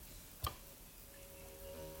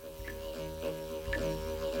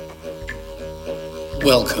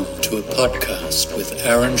Welcome to a podcast with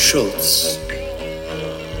Aaron Schultz.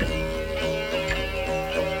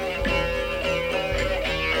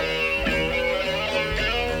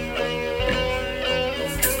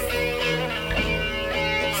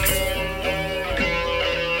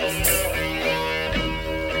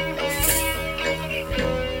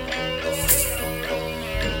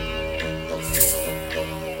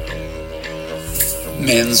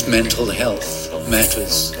 Men's mental health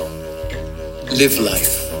matters. Live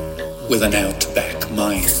life with an Outback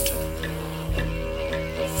Mind.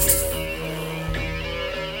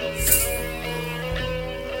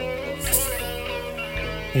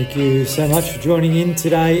 Thank you so much for joining in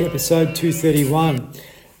today, episode 231.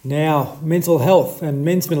 Now, mental health and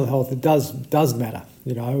men's mental health, it does matter.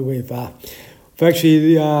 You know, we've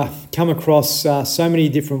actually come across so many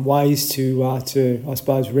different ways to I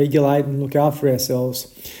suppose regulate and look after ourselves.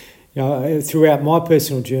 You know, throughout my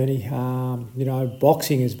personal journey,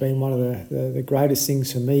 boxing has been one of the greatest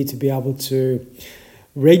things for me to be able to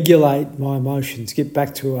regulate my emotions, get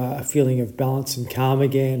back to a feeling of balance and calm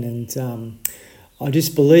again. And I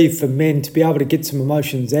just believe for men to be able to get some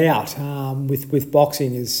emotions out with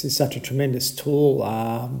boxing is such a tremendous tool.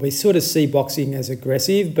 We sort of see boxing as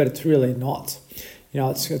aggressive, but it's really not. You know,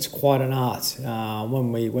 it's quite an art.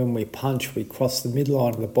 When we punch, we cross the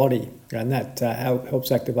midline of the body, and that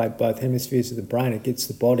helps activate both hemispheres of the brain. It gets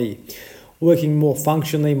the body working more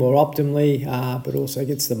functionally, more optimally, but also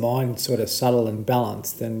gets the mind sort of subtle and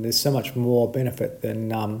balanced. And there's so much more benefit than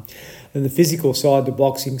the physical side to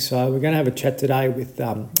boxing. So we're going to have a chat today with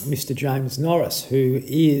Mr. James Norris, who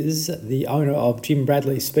is the owner of Jim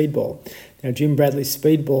Bradley Speedball. Now, Jim Bradley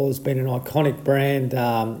Speedball has been an iconic brand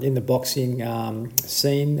in the boxing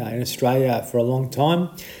scene in Australia for a long time.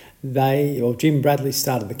 Jim Bradley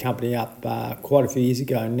started the company up quite a few years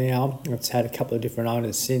ago now. It's had a couple of different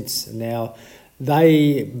owners since. Now,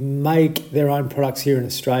 they make their own products here in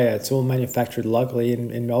Australia. It's all manufactured locally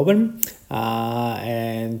in Melbourne,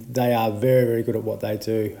 and they are very, very good at what they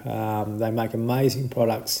do. They make amazing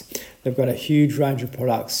products. They've got a huge range of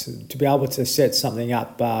products. To be able to set something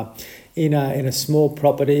up in a small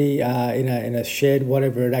property, in a shed,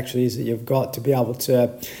 whatever it actually is that you've got, to be able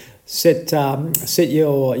to set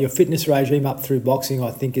your fitness regime up through boxing, I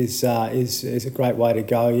think is a great way to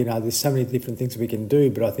go. You know, there's so many different things we can do,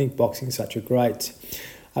 but I think boxing is such a great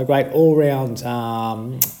all-round,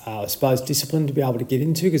 I suppose, discipline to be able to get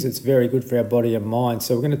into, because it's very good for our body and mind.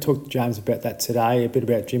 So we're going to talk to James about that today, a bit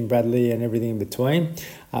about Jim Bradley and everything in between.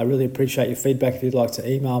 I really appreciate your feedback. If you'd like to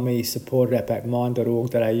email me,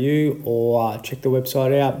 support@outbackmind.org.au, or check the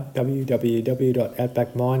website out,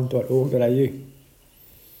 www.outbackmind.org.au.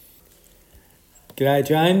 G'day,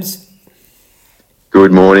 James.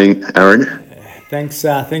 Good morning, Aaron. Thanks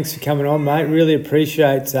for coming on, mate. Really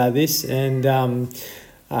appreciate this, and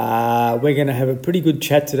we're going to have a pretty good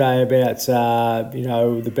chat today about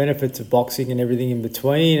the benefits of boxing and everything in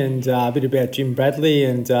between, and a bit about Jim Bradley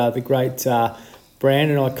and the great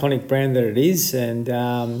brand and iconic brand that it is, and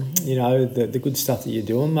the good stuff that you're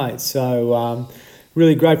doing, mate. So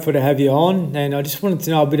really grateful to have you on, and I just wanted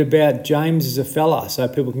to know a bit about James as a fella, so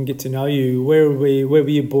people can get to know you. Where were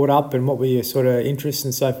you brought up, and what were your sort of interests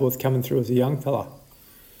and so forth coming through as a young fella?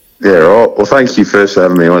 Yeah, right. Well, thank you first for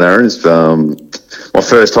having me on, Aaron. It's my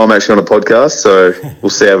first time actually on a podcast, so we'll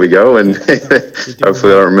see how we go, and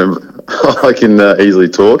hopefully I can easily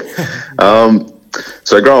talk.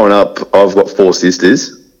 So growing up, I've got 4 sisters.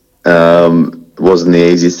 It wasn't the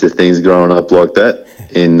easiest of things growing up like that.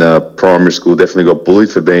 In primary school, definitely got bullied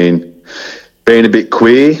for being a bit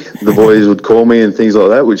queer. The boys would call me and things like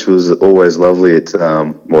that, which was always lovely at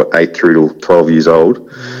 8 through to 12 years old.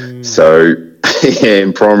 So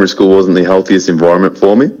in primary school wasn't the healthiest environment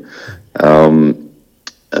for me. When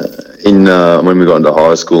we got into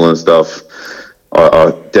high school and stuff,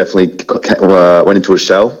 I definitely went into a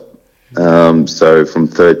shell. So from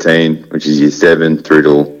 13, which is year 7, through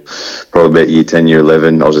to probably about year 10, year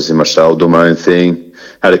 11, I was just in my shell, doing my own thing.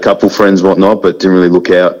 Had a couple friends and whatnot, but didn't really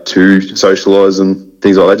look out to socialise and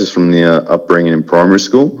things like that, just from the upbringing in primary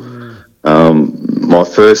school. My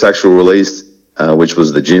first actual release, which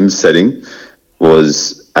was the gym setting,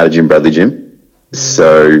 was at a Jim Bradley gym.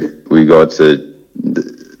 So we got to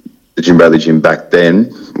the Jim Bradley gym back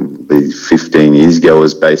then, 15 years ago,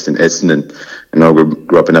 was based in Essendon, and I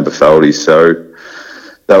grew up in Aberfeldy. So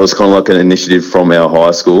that was kind of like an initiative from our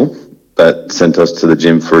high school that sent us to the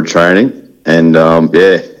gym for a training. And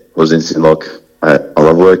it was instant. Like I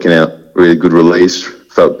love working out. Really good release.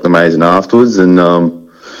 Felt amazing afterwards. And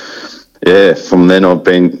from then I've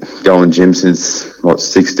been going gym since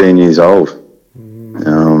 16 years old.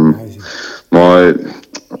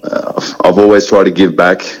 I've always tried to give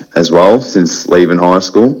back as well since leaving high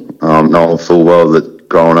school. Knowing full well that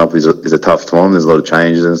growing up is a tough time. There's a lot of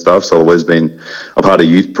changes and stuff. So I've always been a part of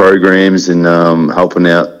youth programs and helping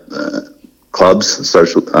out clubs,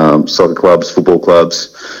 social soccer clubs, football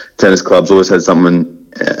clubs, tennis clubs. Always had something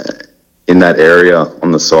in that area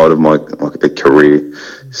on the side of my career.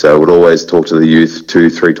 So I would always talk to the youth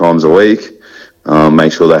 2-3 times a week.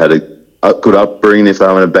 Make sure they had a good upbringing. If they're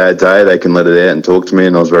having a bad day, they can let it out and talk to me.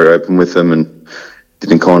 And I was very open with them and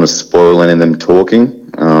didn't kind of spoil any of them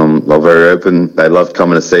talking. They were very open. They loved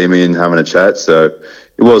coming to see me and having a chat. So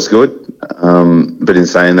it was good. But in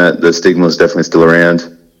saying that, the stigma is definitely still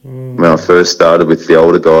around. When I first started with the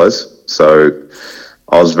older guys. So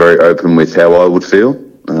I was very open with how I would feel.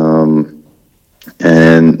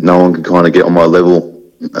 And no one could kind of get on my level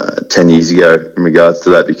 10 years ago in regards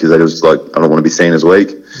to that, because they was like, I don't want to be seen as weak.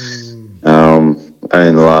 And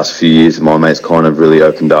in the last few years, my mates kind of really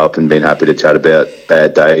opened up and been happy to chat about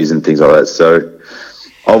bad days and things like that. So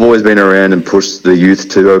I've always been around and pushed the youth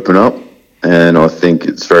to open up, and I think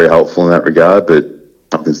it's very helpful in that regard. But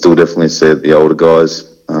I can still definitely see that the older guys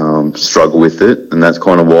struggle with it, and that's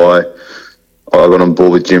kind of why I got on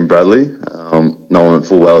board with Jim Bradley. Knowing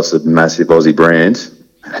full well it's a massive Aussie brand,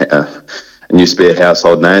 and used to be a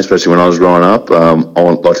household name, especially when I was growing up. I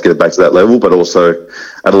would like to get it back to that level, but also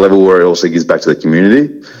at a level where it also gives back to the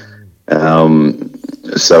community.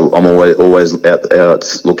 So I'm always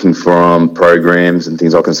out looking for programs and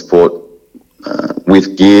things I can support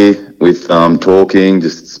with gear, with talking,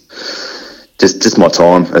 just my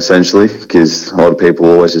time essentially, because a lot of people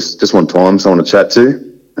always just want time, someone to chat to,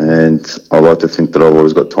 and I like to think that I've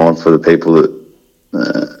always got time for the people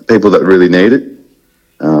that really need it.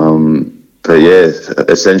 But yeah,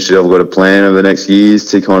 essentially I've got a plan over the next years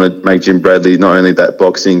to kind of make Jim Bradley not only that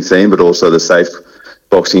boxing scene, but also the safe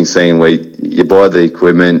boxing scene where you buy the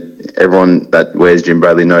equipment. Everyone that wears Jim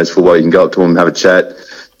Bradley knows full well you can go up to him, have a chat,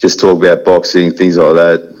 just talk about boxing, things like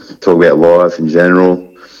that, talk about life in general.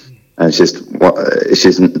 And it's just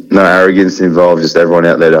no arrogance involved, just everyone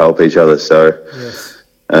out there to help each other. So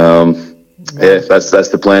that's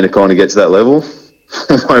the plan to kind of get to that level.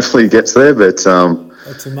 Hopefully it gets there, but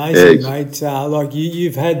it's amazing, mate. Like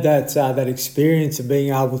you've had that experience of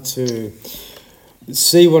being able to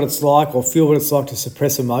see what it's like or feel what it's like to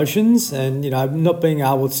suppress emotions, and not being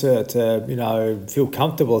able to feel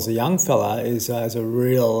comfortable as a young fella is a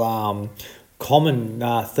real common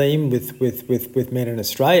theme with men in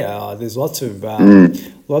Australia. There's lots of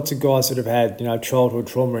guys that have had childhood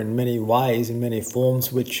trauma in many ways, in many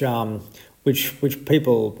forms, which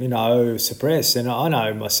people suppress. And I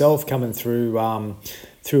know myself coming through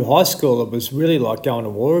high school, it was really like going to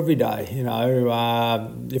war every day.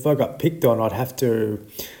 If I got picked on, I'd have to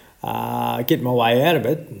get my way out of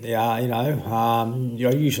it.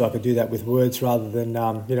 Usually I could do that with words rather than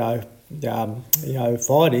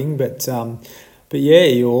fighting. But yeah,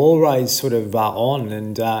 you're always sort of on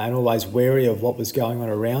and always wary of what was going on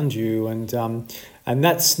around you, and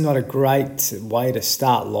that's not a great way to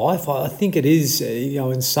start life. I think it is,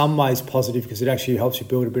 in some ways positive because it actually helps you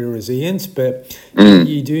build a bit of resilience, but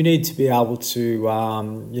you do need to be able to,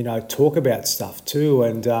 talk about stuff too.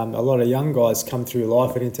 And a lot of young guys come through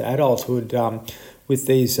life and into adulthood with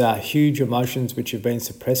these huge emotions which have been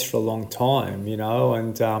suppressed for a long time,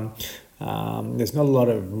 and there's not a lot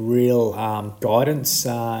of real guidance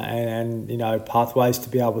and pathways to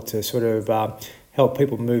be able to sort of help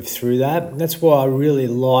people move through that. And that's why I really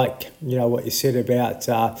like, what you said about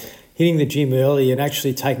hitting the gym early and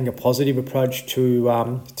actually taking a positive approach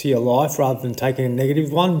to your life rather than taking a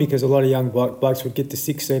negative one, because a lot of young blokes would get to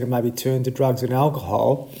 16 and maybe turn to drugs and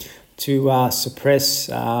alcohol to suppress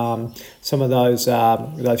some of those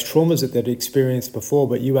traumas that they'd experienced before.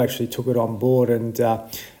 But you actually took it on board and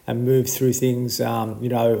moved through things,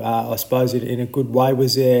 I suppose in a good way.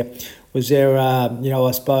 Was there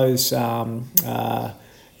I suppose, an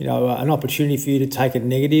opportunity for you to take a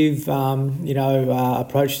negative,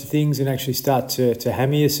 approach to things and actually start to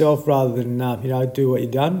hammer yourself rather than, do what you've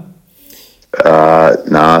done?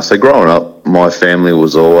 Nah. So growing up, my family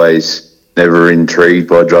was always never intrigued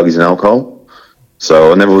by drugs and alcohol.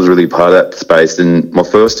 So I never was really part of that space. And my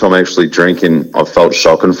first time actually drinking, I felt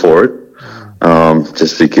shocking for it.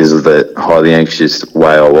 Just because of the highly anxious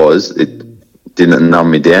way I was. It didn't numb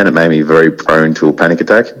me down. It made me very prone to a panic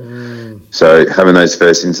attack. So having those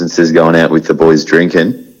first instances going out with the boys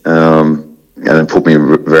drinking, and it put me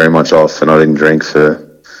very much off, and I didn't drink for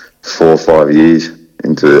 4 or 5 years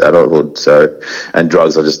into adulthood. So, and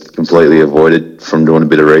drugs I just completely avoided from doing a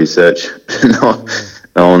bit of research,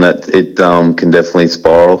 knowing that it can definitely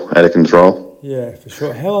spiral out of control. Yeah, for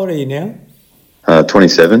sure. How old are you now?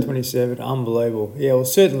 27. 27, unbelievable. Yeah, well,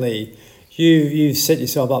 certainly you've set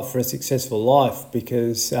yourself up for a successful life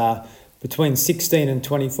because between 16 and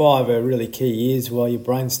 25 are really key years while your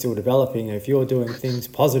brain's still developing. If you're doing things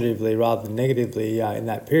positively rather than negatively in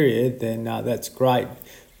that period, then that's great.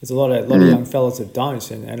 There's a lot of young fellas that don't,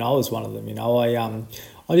 and I was one of them.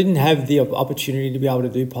 I didn't have the opportunity to be able to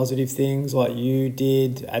do positive things like you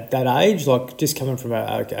did at that age, like just coming from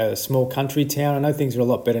a small country town. I know things are a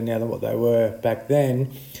lot better now than what they were back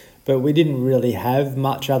then, but we didn't really have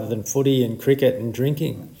much other than footy and cricket and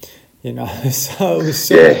drinking, So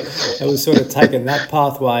it was sort of taking that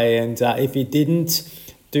pathway, and if you didn't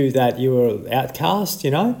do that, you were outcast,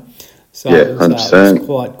 So it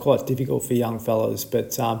was quite difficult for young fellas,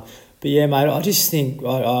 but yeah, mate, I just think, I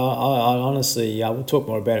honestly, we'll talk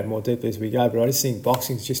more about it more deeply as we go, but I just think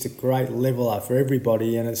boxing is just a great leveler for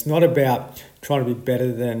everybody, and it's not about trying to be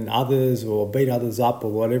better than others or beat others up or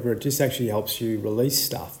whatever. It just actually helps you release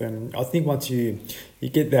stuff, and I think once you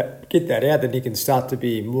get that out, then you can start to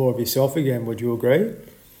be more of yourself again. Would you agree?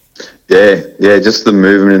 Yeah, just the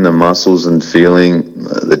movement in the muscles and feeling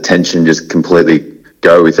the tension just completely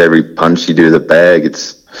go with every punch you do the bag.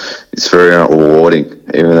 It's very rewarding,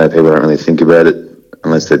 even though people don't really think about it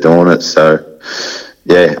unless they're doing it. So,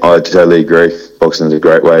 yeah, I totally agree. Boxing is a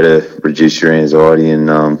great way to reduce your anxiety and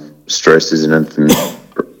stresses and anything.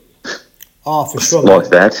 Oh, for sure. Like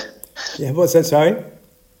that. Yeah, what's that, sorry?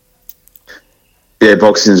 Yeah,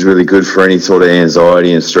 boxing is really good for any sort of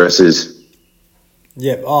anxiety and stresses.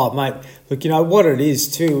 Yeah. Oh, mate. Look, what it is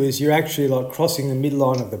too is you're actually like crossing the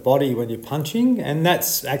midline of the body when you're punching, and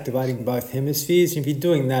that's activating both hemispheres. And if you're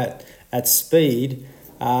doing that at speed,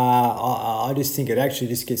 I just think it actually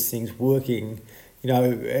just gets things working,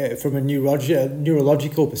 from a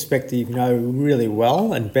neurological perspective, really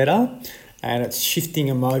well and better. And it's shifting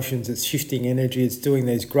emotions, it's shifting energy, it's doing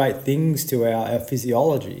these great things to our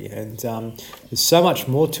physiology. And there's so much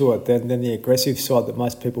more to it than the aggressive side that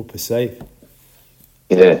most people perceive.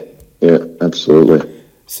 Yeah, absolutely.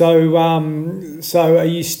 So are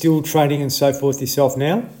you still training and so forth yourself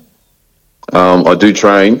now? I do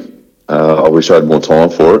train. I wish I had more time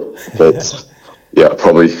for it, but yeah,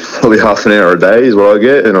 probably half an hour a day is what I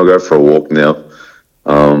get, and I'll go for a walk now.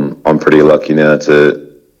 I'm pretty lucky now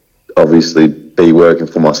to obviously be working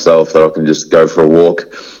for myself, that I can just go for a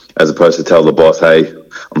walk as opposed to tell the boss, hey,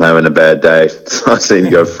 I'm having a bad day, so I seem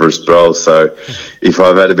to go for a stroll. So if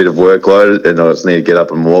I've had a bit of workload and I just need to get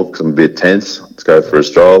up and walk because I'm a bit tense, let's go for a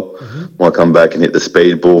stroll. Might come back and hit the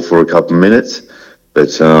speedball for a couple of minutes. But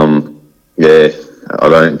yeah, I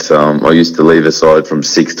don't. I used to leave aside from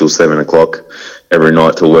 6 till 7 o'clock every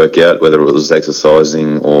night to work out, whether it was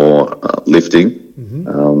exercising or lifting.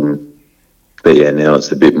 But yeah, now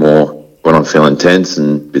it's a bit more when I'm feeling tense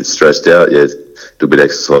and a bit stressed out. Yeah, do a bit of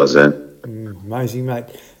exercise then. Amazing, mate.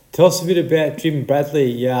 Tell us a bit about Jim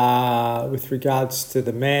Bradley with regards to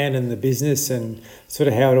the man and the business and sort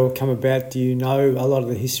of how it all come about. Do you know a lot of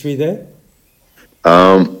the history there?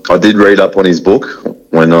 I did read up on his book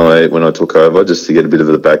when I took over, just to get a bit of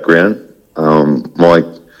the background.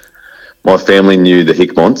 My family knew the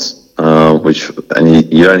Hickmonts,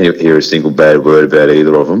 and you don't hear a single bad word about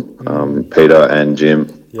either of them. Peter and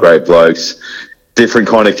Jim, great blokes, different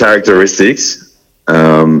kind of characteristics.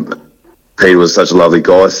 Peter was such a lovely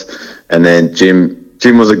guy, and then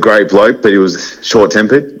Jim was a great bloke, but he was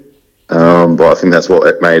short-tempered. But I think that's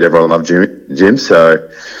what made everyone love Jim. So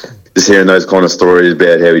just hearing those kind of stories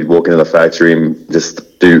about how he'd walk into the factory and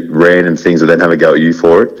just do random things and then have a go at you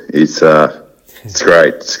for it, it's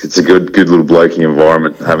great. It's a good little blokey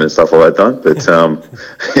environment having stuff like that done.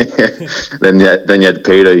 But then you had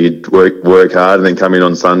Peter. He'd work hard and then come in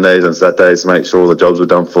on Sundays and Saturdays to make sure all the jobs were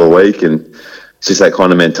done for the week, and it's just that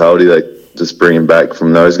kind of mentality that just bringing back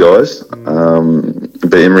from those guys.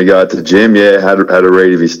 But in regard to Jim, had a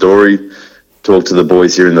read of his story, talked to the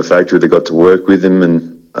boys here in the factory that got to work with him, and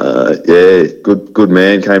good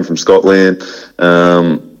man, came from Scotland,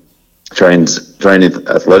 trained in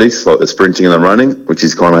athletics, like the sprinting and the running, which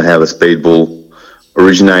is kind of how the speedball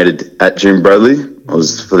originated at Jim Bradley. It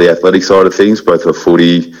was for the athletic side of things, both for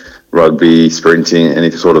footy, rugby, sprinting, any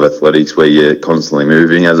sort of athletics where you're constantly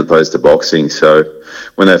moving, as opposed to boxing. So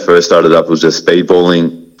when they first started up, it was just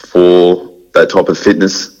speedballing for that type of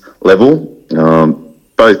fitness level,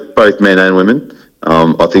 both men and women.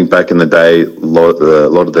 I think back in the day, a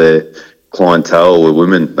lot of their clientele were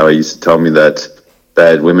women. They used to tell me that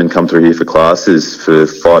they had women come through here for classes for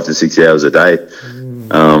 5 to 6 hours a day,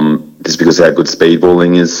 just because how good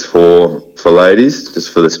speedballing is for ladies,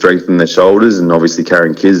 just for the strength in their shoulders, and obviously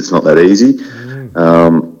carrying kids, it's not that easy,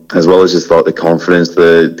 as well as just like the confidence,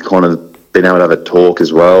 the kind of being able to have a talk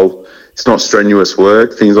as well, it's not strenuous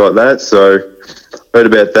work, things like that. So heard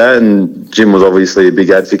about that, and Jim was obviously a big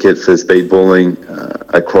advocate for speedballing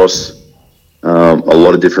across a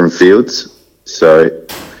lot of different fields. So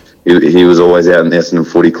he was always out in the Essendon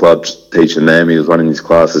Footy Club teaching them. He was running his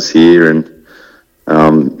classes here, and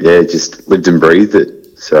just lived and breathed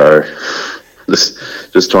it. So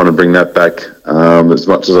just trying to bring that back as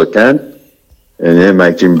much as I can, and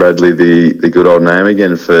make Jim Bradley the good old name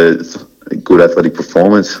again for a good athletic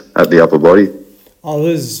performance at the upper body. I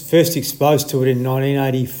was first exposed to it in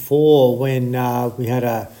 1984 when we had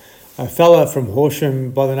a fellow from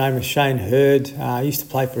Horsham by the name of Shane Hurd. He used to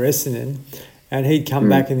play for Essendon, and he'd come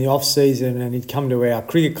back in the off season and he'd come to our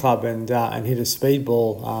cricket club and hit a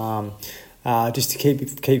speedball just to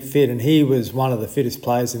keep fit. And he was one of the fittest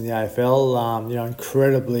players in the AFL.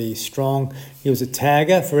 Incredibly strong. He was a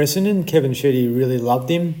tagger for Essendon. Kevin Sheedy really loved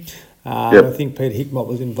him. Yep. I think Pete Hickmott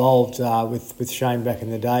was involved with Shane back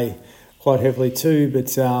in the day quite heavily too, but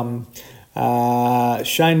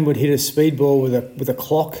Shane would hit a speedball with a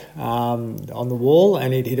clock on the wall,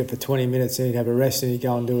 and he'd hit it for 20 minutes and he'd have a rest and he'd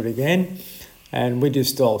go and do it again, and we'd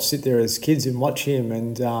just all sit there as kids and watch him,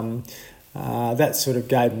 and that sort of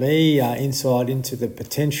gave me insight into the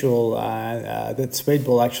potential that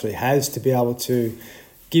speedball actually has to be able to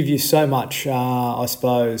give you so much, I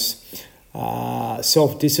suppose,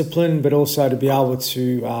 self-discipline, but also to be able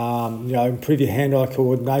to improve your hand-eye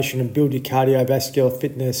coordination and build your cardiovascular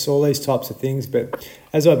fitness, all these types of things. But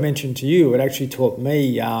as I mentioned to you, it actually taught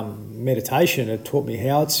me meditation. It taught me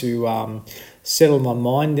how to settle my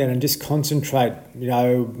mind down and just concentrate,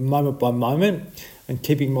 moment by moment, and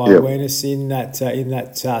keeping my awareness in that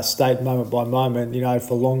state moment by moment,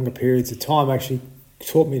 for longer periods of time. Actually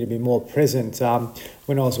taught me to be more present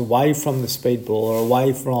when I was away from the speedball or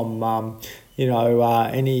away from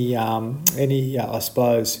any I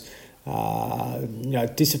suppose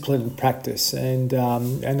discipline and practice, and I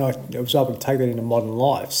was able to take that into modern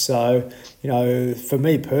life. So for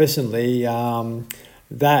me personally,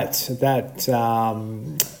 those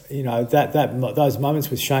moments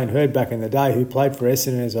with Shane Hurd back in the day, who played for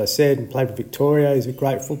Essendon, as I said, and played for Victoria. He's a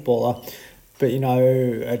great footballer. But,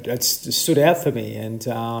 it stood out for me, and,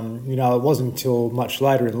 it wasn't until much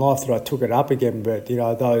later in life that I took it up again, but,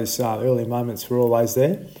 those early moments were always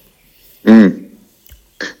there. My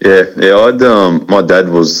dad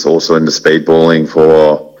was also into speedballing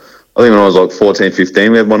for, I think when I was like 14,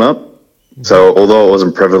 15, we had one up. Mm-hmm. So although it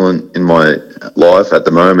wasn't prevalent in my life at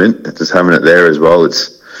the moment, just having it there as well,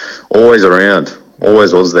 it's always around,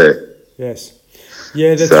 always was there. Yes.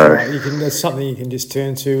 Yeah, that's right. That's something you can just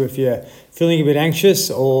turn to if you're feeling a bit anxious,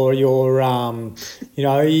 or you're,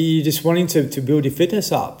 you're just wanting to build your fitness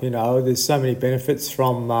up. There's so many benefits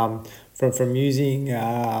from using,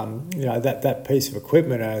 that piece of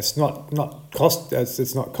equipment. It's not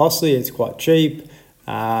costly. It's quite cheap.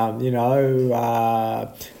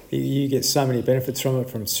 You get so many benefits from it,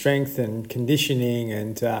 from strength and conditioning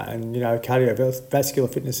and cardiovascular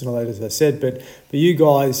fitness and all that, as I said. But you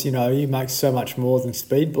guys, you make so much more than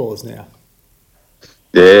speedballs now.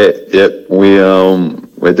 Yeah.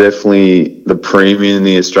 We're definitely the premium in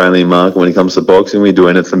the Australian market when it comes to boxing. We do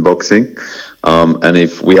anything boxing, and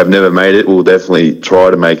if we have never made it, we'll definitely try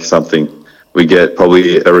to make something. We get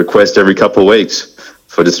probably a request every couple of weeks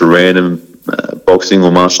for just a random boxing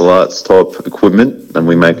or martial arts type equipment, and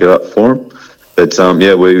we make it up for them. But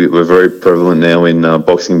we're very prevalent now in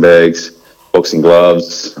boxing bags, boxing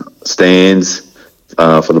gloves, stands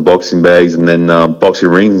for the boxing bags, and then boxing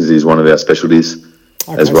rings is one of our specialties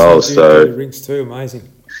as well. So rings too, amazing.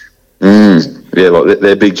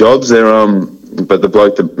 They're big jobs. But the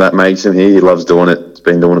bloke that makes them here, he loves doing it. He's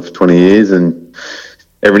been doing it for 20 years, and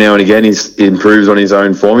every now and again he improves on his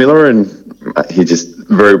own formula, and he's just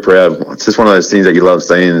very proud. It's just one of those things that you love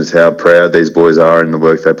seeing, is how proud these boys are in the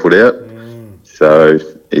work they put out. So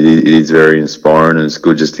it is very inspiring, and it's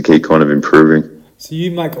good just to keep kind of improving. So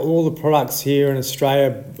you make all the products here in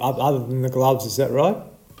Australia other than the gloves, is that right?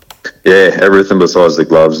 Yeah, everything besides the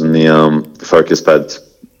gloves and the focus pads.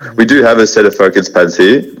 We do have a set of focus pads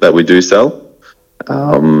here that we do sell,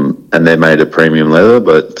 and they're made of premium leather,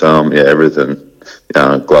 but everything,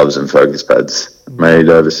 gloves and focus pads made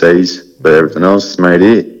overseas, but everything else is made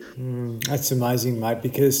here. That's amazing, mate,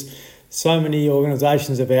 because so many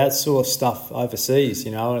organisations have outsourced stuff overseas,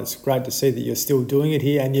 and it's great to see that you're still doing it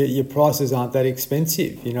here, and your prices aren't that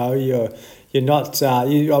expensive. You're not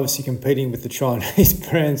you're obviously competing with the Chinese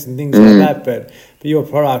brands and things like that, but your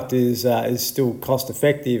product is still cost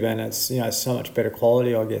effective, and it's so much better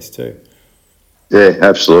quality, I guess, too. Yeah,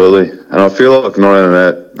 absolutely. And I feel like not only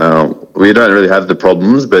that, we don't really have the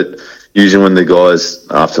problems, but usually when the guys,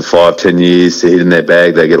 after 5-10 years, hit in their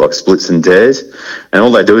bag, they get like splits and tears. And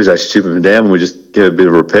all they do is they strip them down and we just give a bit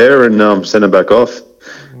of repair and send them back off.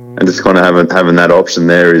 And just kind of having that option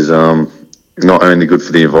there is not only good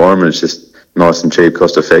for the environment, it's just nice and cheap,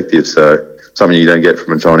 cost effective. So something you don't get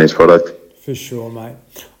from a Chinese product. For sure, mate.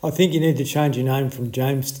 I think you need to change your name from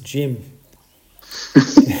James to Jim.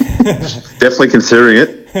 Definitely considering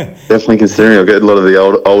it. I've got a lot of the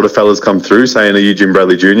older fellas come through saying, "Are you Jim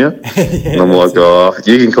Bradley Jr.?" Yeah, and I'm like, "Oh,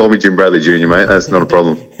 you can call me Jim Bradley Jr., mate. That's not a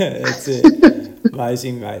problem." That's it.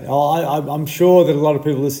 Amazing, mate. I'm sure that a lot of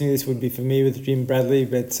people listening to this would be familiar with Jim Bradley,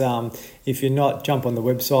 but if you're not, jump on the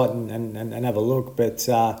website and have a look. But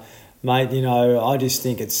mate, you know, I just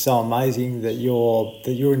think it's so amazing that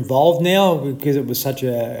you're involved now, because it was such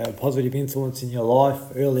a positive influence in your life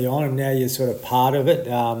early on, and now you're sort of part of it,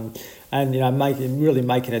 and you know,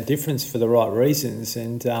 making a difference for the right reasons.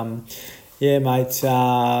 And yeah, mate,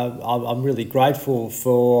 I'm really grateful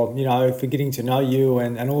for getting to know you,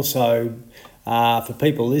 and also for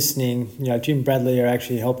people listening. You know, Jim Bradley are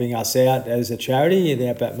actually helping us out as a charity, the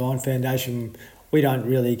Outback Mind Foundation. We don't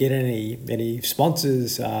really get any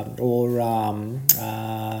sponsors or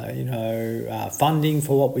funding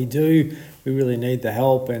for what we do. We really need the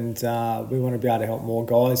help, and we want to be able to help more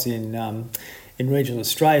guys in regional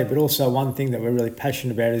Australia. But also, one thing that we're really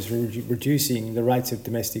passionate about is reducing the rates of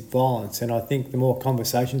domestic violence. And I think the more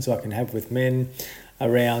conversations I can have with men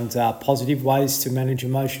around positive ways to manage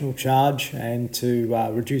emotional charge and to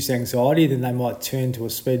reduce anxiety, then they might turn to a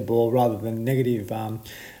speedball rather than negative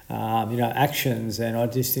actions. And I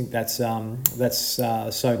just think that's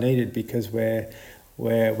so needed, because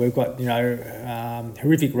we've got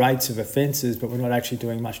horrific rates of offences, but we're not actually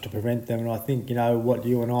doing much to prevent them. And I think what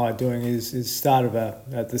you and I are doing is the start of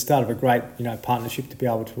a great partnership to be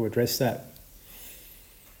able to address that.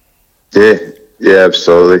 Yeah,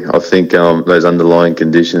 absolutely. I think those underlying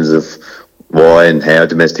conditions of why and how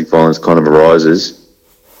domestic violence kind of arises,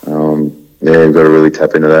 we've got to really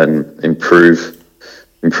tap into that and improve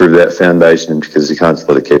that foundation, because you can't just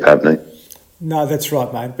let it keep happening. No, that's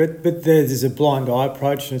right, mate. But there's a blind eye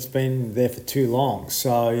approach, and it's been there for too long.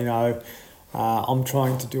 So I'm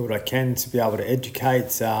trying to do what I can to be able to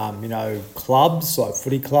educate clubs like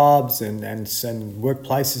footy clubs and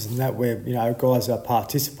workplaces and that, where guys are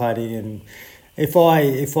participating. And if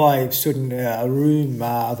I stood in a room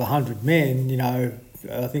of 100 men,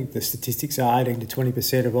 I think the statistics are 18 to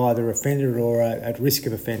 20% have either offended or are at risk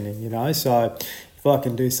of offending. So if I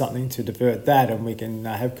can do something to divert that, and we can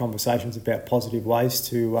have conversations about positive ways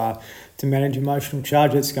to manage emotional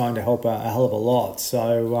charge, it's going to help a hell of a lot.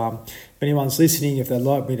 So if anyone's listening, if they'd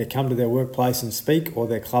like me to come to their workplace and speak, or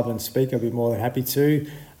their club and speak, I'd be more than happy to.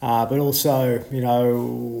 But also,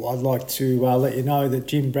 I'd like to let you know that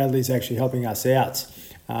Jim Bradley's actually helping us out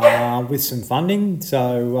with some funding.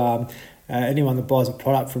 So anyone that buys a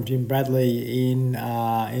product from Jim Bradley in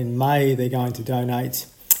May, they're going to donate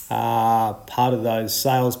part of those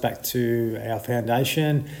sales back to our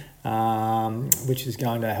foundation, which is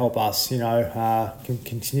going to help us,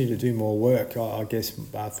 continue to do more work, I guess,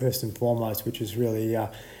 first and foremost, which is really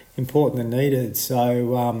important and needed.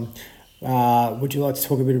 So would you like to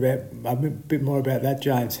talk a bit more about that,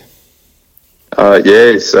 James?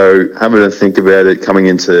 So having to think about it coming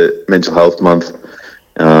into Mental Health Month,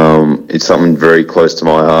 it's something very close to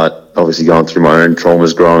my heart. Obviously, going through my own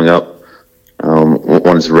traumas growing up,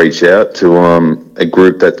 wanted to reach out to a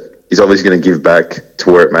group that is obviously going to give back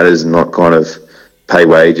to where it matters and not kind of pay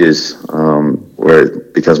wages, where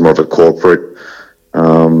it becomes more of a corporate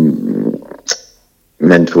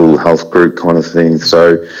mental health group kind of thing.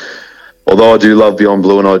 So although I do love Beyond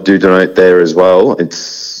Blue and I do donate there as well,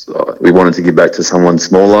 we wanted to give back to someone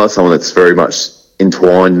smaller, someone that's very much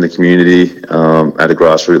entwined in the community at a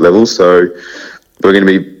grassroots level. So we're going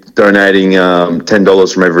to be donating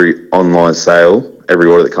 $10 from every online sale, every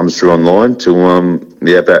order that comes through online, to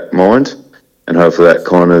the Outback Mind, and hopefully that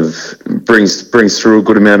kind of brings through a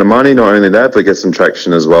good amount of money. Not only that, but get some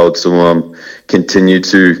traction as well to continue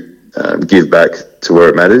to give back to where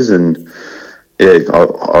it matters. And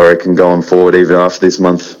I reckon going forward, even after this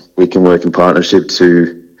month, we can work in partnership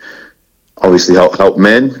to obviously help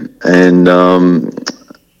men and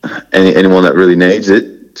anyone that really needs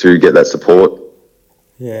it to get that support.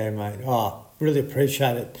 Yeah, mate. Really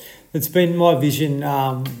appreciate it. It's been my vision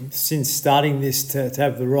since starting this to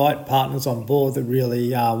have the right partners on board that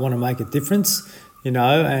really want to make a difference, and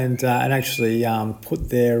actually put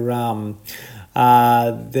their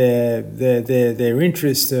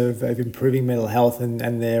interest of improving mental health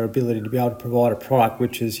and their ability to be able to provide a product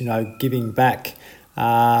which is giving back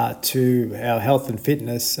to our health and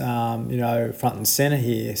fitness, front and centre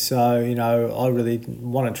here. So, I really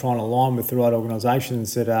want to try and align with the right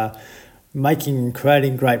organisations that are making and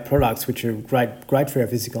creating great products which are great for our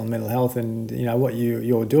physical and mental health. And what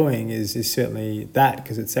you're doing is certainly that,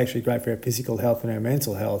 because it's actually great for our physical health and our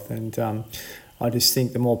mental health. And I just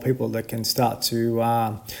think the more people that can start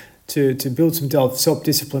to build some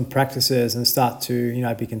self-discipline practices and start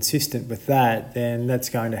to be consistent with that, then that's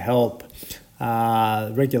going to help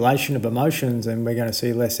regulation of emotions, and we're going to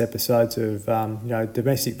see less episodes of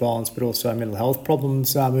domestic violence, but also mental health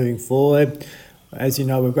problems moving forward. As you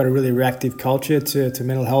know, we've got a really reactive culture to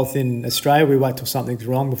mental health in Australia. We wait till something's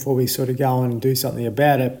wrong before we sort of go and do something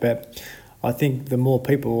about it. But I think the more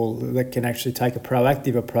people that can actually take a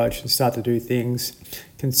proactive approach and start to do things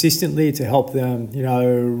consistently to help them,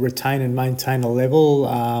 retain and maintain a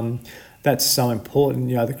level, that's so important.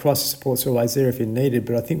 The crisis support's always there if you're needed,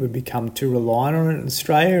 but I think we've become too reliant on it in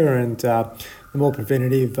Australia, and the more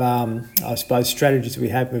preventative, strategies we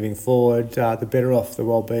have moving forward, the better off the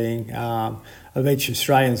well-being of each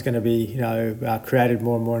Australian is going to be, created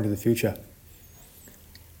more and more into the future.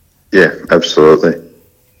 Yeah, absolutely.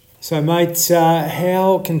 So, mate,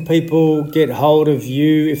 how can people get hold of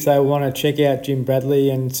you if they want to check out Jim Bradley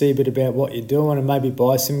and see a bit about what you're doing and maybe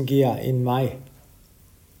buy some gear in May?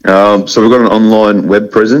 So we've got an online web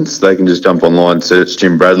presence. They can just jump online, search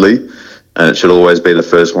Jim Bradley, and it should always be the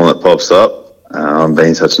first one that pops up.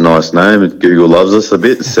 Being such a nice name, Google loves us a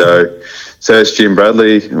bit. So search Jim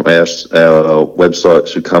Bradley, our website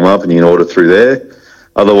should come up and you can order through there.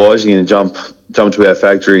 Otherwise, you can jump to our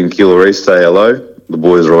factory in Keilor East, say hello. The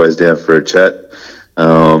boys are always down for a chat.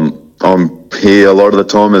 I'm here a lot of the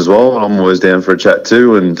time as well. I'm always down for a chat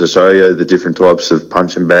too, and to show you the different types of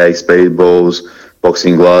punching bags, speed balls,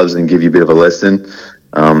 boxing gloves, and give you a bit of a lesson.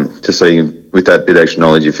 Just so you can, with that bit of extra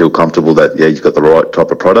knowledge, you feel comfortable that, you've got the right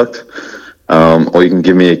type of product. Or you can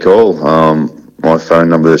give me a call. My phone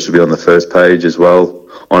number should be on the first page as well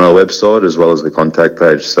on our website, as well as the contact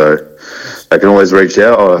page. So they can always reach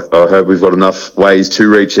out. I hope we've got enough ways to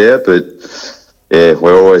reach out, but yeah,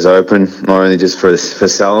 we're always open, not only just for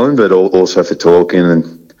selling, but also for talking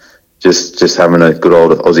and just having a good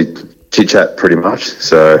old Aussie chit chat, pretty much.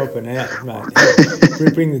 So helping out,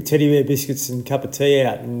 mate. Bring the teddy bear biscuits and cup of tea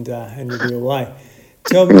out, and you'll be away.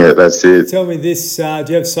 Tell me, yeah, that's it. Tell me this: do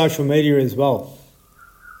you have social media as well?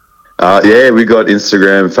 Yeah, we got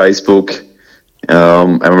Instagram, Facebook,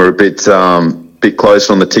 and we're a bit close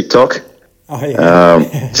on the TikTok. Oh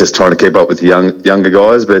yeah. Just trying to keep up with the younger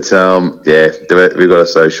guys, but we've got a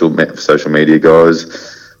social media guys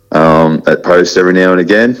that post every now and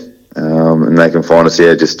again, and they can find us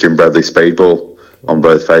just Jim Bradley Speedball on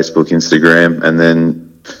both Facebook, Instagram, and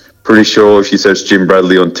then pretty sure if you search Jim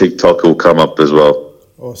Bradley on TikTok, it'll come up as well.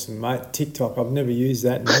 Awesome, mate. TikTok, I've never used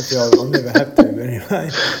that, and hopefully I'll never have to, but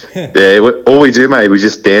anyway. Yeah, all we do, mate, we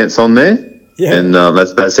just dance on there, and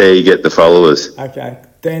that's how you get the followers. Okay,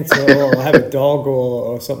 dance or have a dog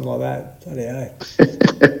or something like that. Bloody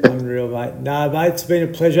hell. Unreal, mate. No, mate, it's been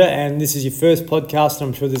a pleasure, and this is your first podcast, and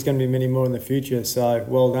I'm sure there's going to be many more in the future, so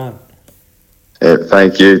well done. Yeah,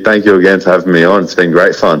 thank you. Thank you again for having me on. It's been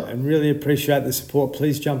great fun. And really appreciate the support.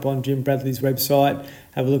 Please jump on Jim Bradley's website,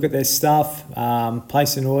 have a look at their stuff,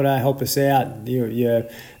 place an order, help us out. You're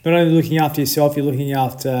not only looking after yourself, you're looking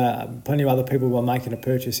after plenty of other people while making a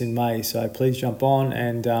purchase in May. So please jump on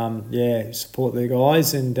and, support the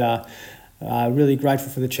guys. And really grateful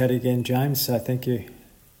for the chat again, James. So thank you.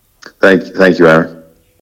 Thank you, Aaron.